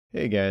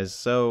Hey guys,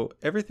 so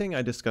everything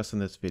I discuss in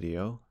this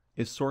video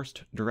is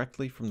sourced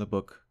directly from the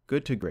book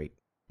Good to Great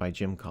by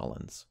Jim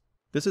Collins.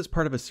 This is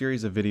part of a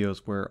series of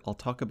videos where I'll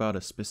talk about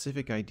a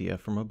specific idea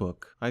from a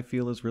book I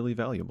feel is really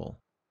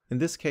valuable. In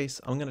this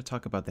case, I'm going to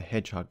talk about the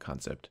hedgehog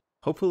concept.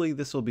 Hopefully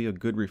this will be a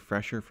good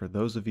refresher for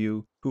those of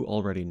you who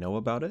already know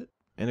about it,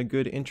 and a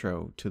good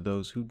intro to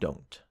those who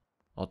don't.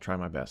 I'll try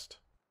my best.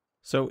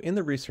 So in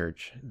the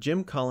research,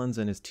 Jim Collins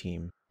and his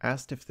team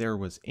asked if there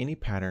was any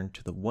pattern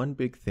to the one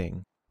big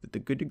thing that the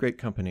good to great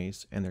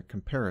companies and their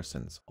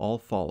comparisons all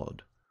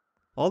followed.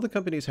 All the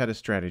companies had a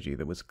strategy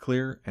that was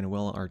clear and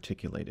well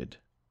articulated,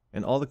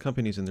 and all the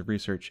companies in the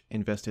research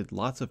invested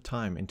lots of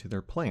time into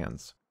their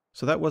plans,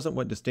 so that wasn't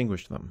what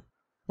distinguished them.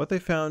 What they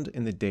found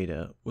in the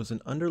data was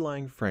an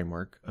underlying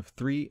framework of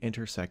three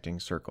intersecting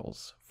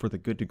circles for the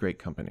good to great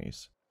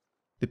companies.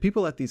 The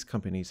people at these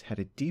companies had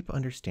a deep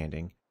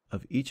understanding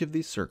of each of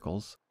these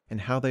circles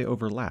and how they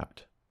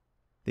overlapped.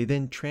 They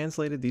then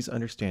translated these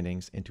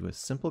understandings into a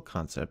simple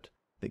concept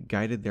that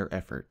guided their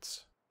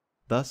efforts.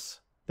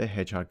 Thus, the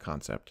hedgehog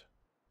concept.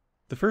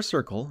 The first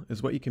circle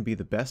is what you can be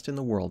the best in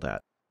the world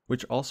at,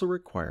 which also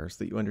requires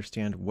that you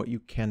understand what you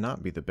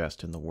cannot be the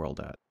best in the world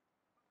at.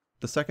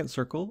 The second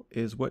circle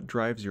is what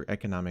drives your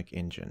economic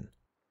engine.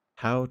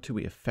 How do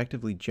we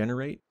effectively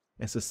generate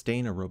and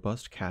sustain a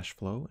robust cash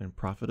flow and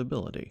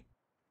profitability?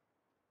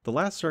 The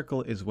last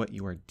circle is what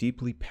you are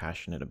deeply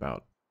passionate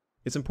about.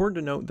 It's important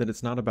to note that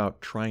it's not about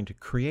trying to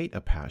create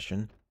a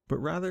passion, but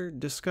rather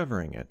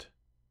discovering it.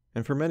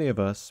 And for many of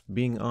us,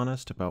 being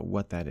honest about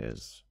what that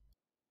is.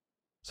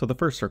 So the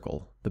first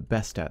circle, the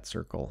best at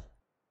circle.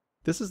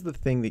 This is the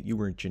thing that you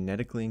were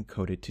genetically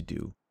encoded to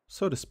do,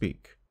 so to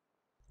speak.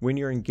 When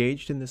you're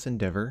engaged in this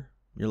endeavor,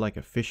 you're like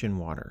a fish in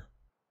water.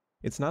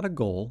 It's not a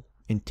goal,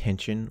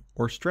 intention,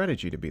 or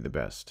strategy to be the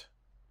best.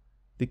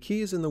 The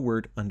key is in the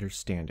word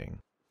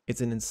understanding.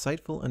 It's an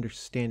insightful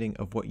understanding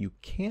of what you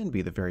can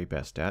be the very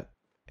best at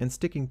and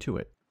sticking to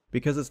it,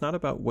 because it's not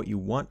about what you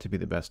want to be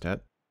the best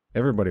at.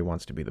 Everybody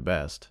wants to be the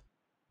best.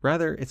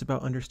 Rather, it's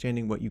about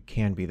understanding what you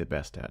can be the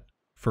best at,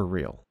 for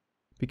real.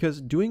 Because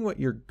doing what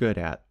you're good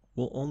at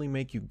will only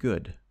make you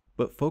good,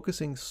 but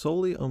focusing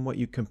solely on what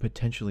you can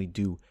potentially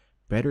do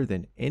better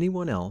than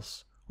anyone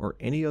else or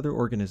any other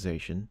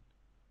organization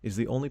is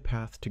the only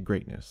path to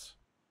greatness.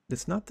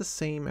 It's not the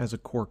same as a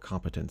core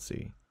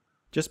competency.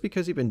 Just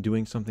because you've been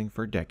doing something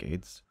for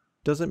decades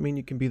doesn't mean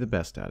you can be the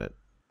best at it.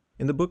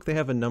 In the book, they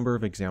have a number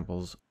of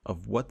examples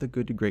of what the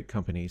good to great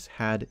companies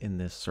had in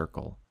this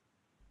circle.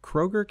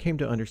 Kroger came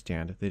to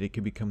understand that it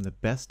could become the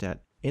best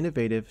at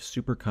innovative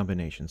super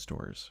combination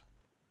stores.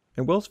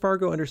 And Wells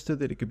Fargo understood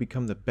that it could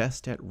become the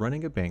best at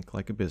running a bank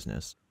like a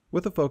business,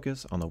 with a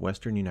focus on the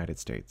Western United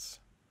States.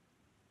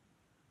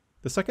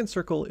 The second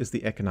circle is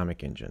the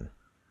economic engine.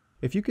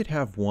 If you could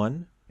have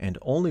one and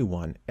only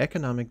one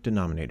economic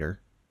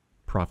denominator,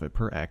 profit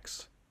per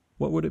X,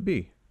 what would it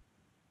be?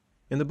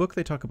 In the book,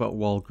 they talk about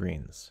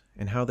Walgreens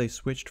and how they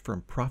switched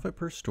from profit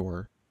per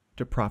store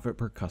to profit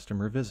per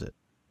customer visit.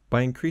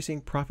 By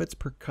increasing profits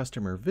per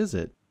customer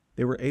visit,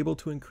 they were able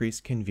to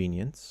increase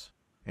convenience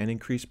and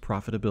increase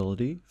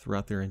profitability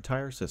throughout their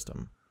entire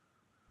system.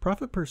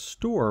 Profit per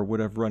store would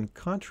have run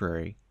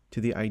contrary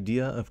to the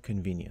idea of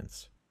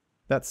convenience.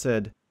 That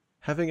said,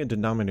 having a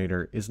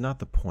denominator is not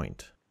the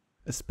point,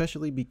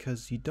 especially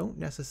because you don't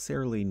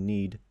necessarily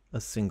need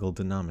a single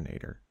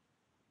denominator.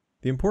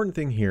 The important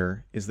thing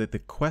here is that the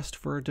quest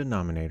for a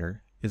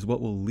denominator is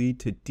what will lead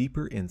to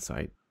deeper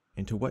insight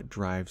into what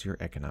drives your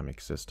economic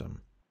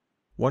system.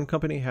 One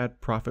company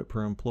had profit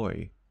per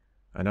employee,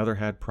 another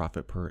had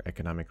profit per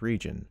economic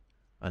region,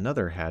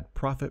 another had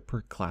profit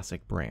per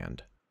classic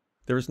brand.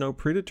 There is no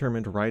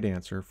predetermined right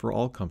answer for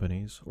all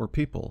companies or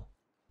people.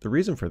 The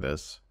reason for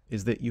this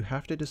is that you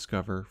have to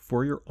discover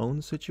for your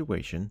own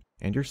situation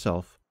and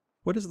yourself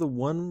what is the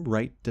one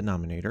right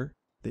denominator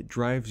that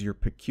drives your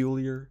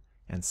peculiar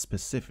and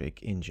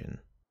specific engine.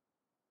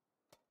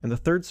 And the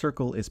third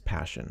circle is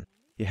passion.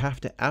 You have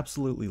to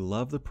absolutely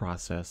love the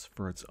process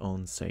for its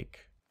own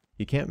sake.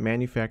 You can't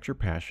manufacture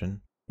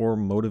passion or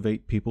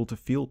motivate people to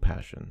feel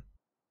passion.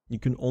 You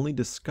can only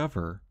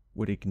discover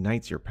what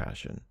ignites your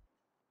passion.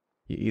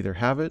 You either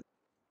have it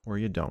or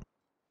you don't.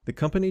 The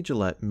company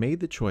Gillette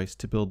made the choice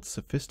to build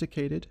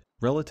sophisticated,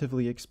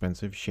 relatively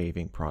expensive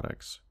shaving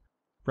products,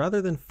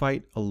 rather than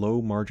fight a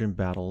low-margin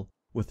battle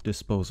with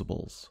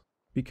disposables,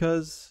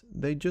 because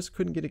they just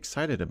couldn't get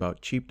excited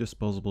about cheap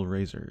disposable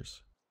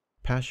razors.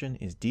 Passion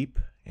is deep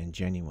and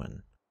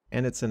genuine,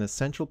 and it's an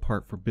essential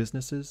part for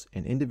businesses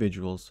and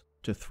individuals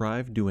to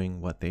thrive doing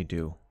what they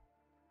do.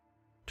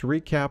 To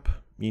recap,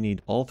 you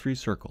need all three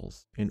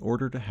circles in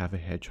order to have a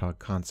hedgehog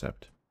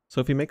concept.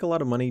 So if you make a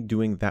lot of money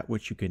doing that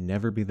which you could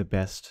never be the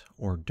best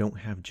or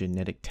don't have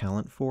genetic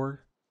talent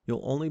for,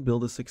 you'll only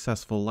build a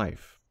successful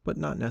life, but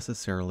not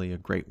necessarily a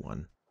great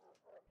one.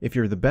 If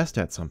you're the best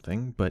at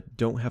something, but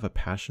don't have a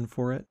passion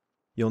for it,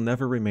 you'll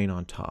never remain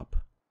on top.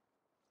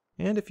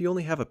 And if you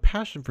only have a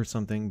passion for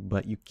something,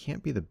 but you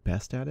can't be the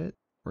best at it,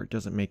 or it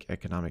doesn't make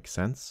economic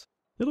sense,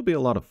 it'll be a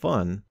lot of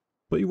fun,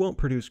 but you won't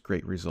produce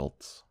great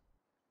results.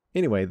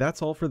 Anyway,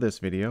 that's all for this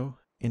video.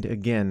 And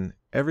again,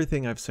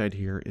 everything I've said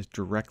here is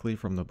directly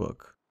from the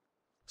book.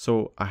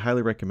 So I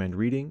highly recommend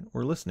reading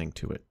or listening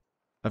to it.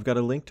 I've got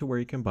a link to where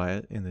you can buy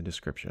it in the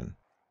description.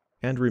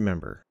 And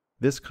remember,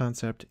 this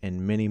concept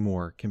and many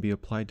more can be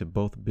applied to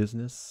both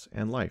business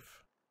and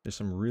life. There's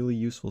some really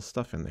useful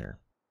stuff in there.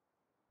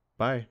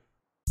 Bye.